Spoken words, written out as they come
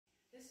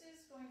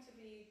going to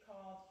be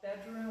called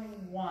Bedroom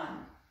 1,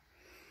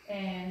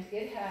 and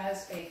it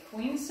has a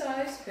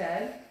queen-size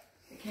bed.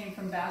 It came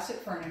from Bassett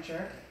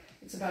Furniture.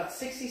 It's about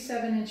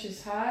 67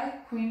 inches high,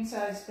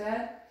 queen-size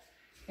bed,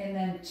 and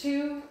then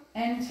 2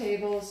 end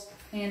tables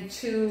and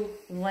 2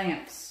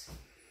 lamps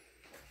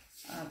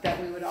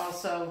that we would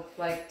also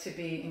like to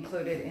be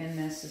included in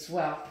this as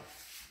well.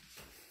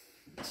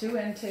 2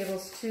 end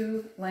tables,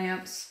 2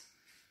 lamps,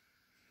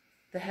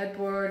 the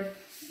headboard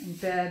and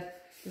bed.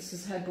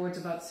 This headboard's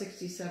about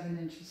 67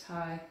 inches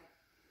high,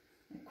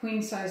 a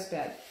queen-size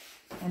bed.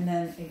 And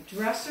then a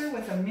dresser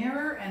with a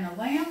mirror and a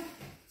lamp.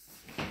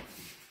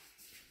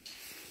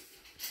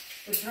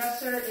 The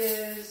dresser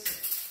is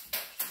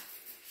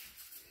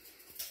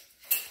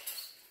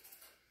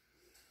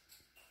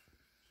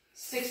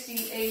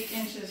 68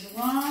 inches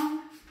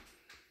long,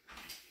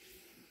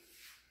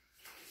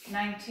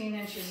 19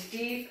 inches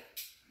deep,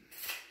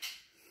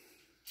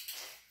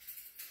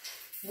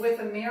 with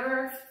a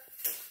mirror,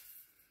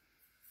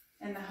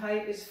 and the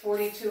height is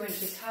 42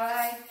 inches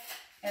high.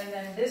 And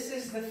then this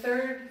is the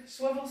 3rd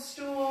swivel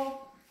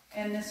stool,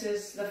 and this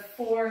is the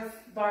 4th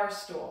bar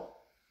stool.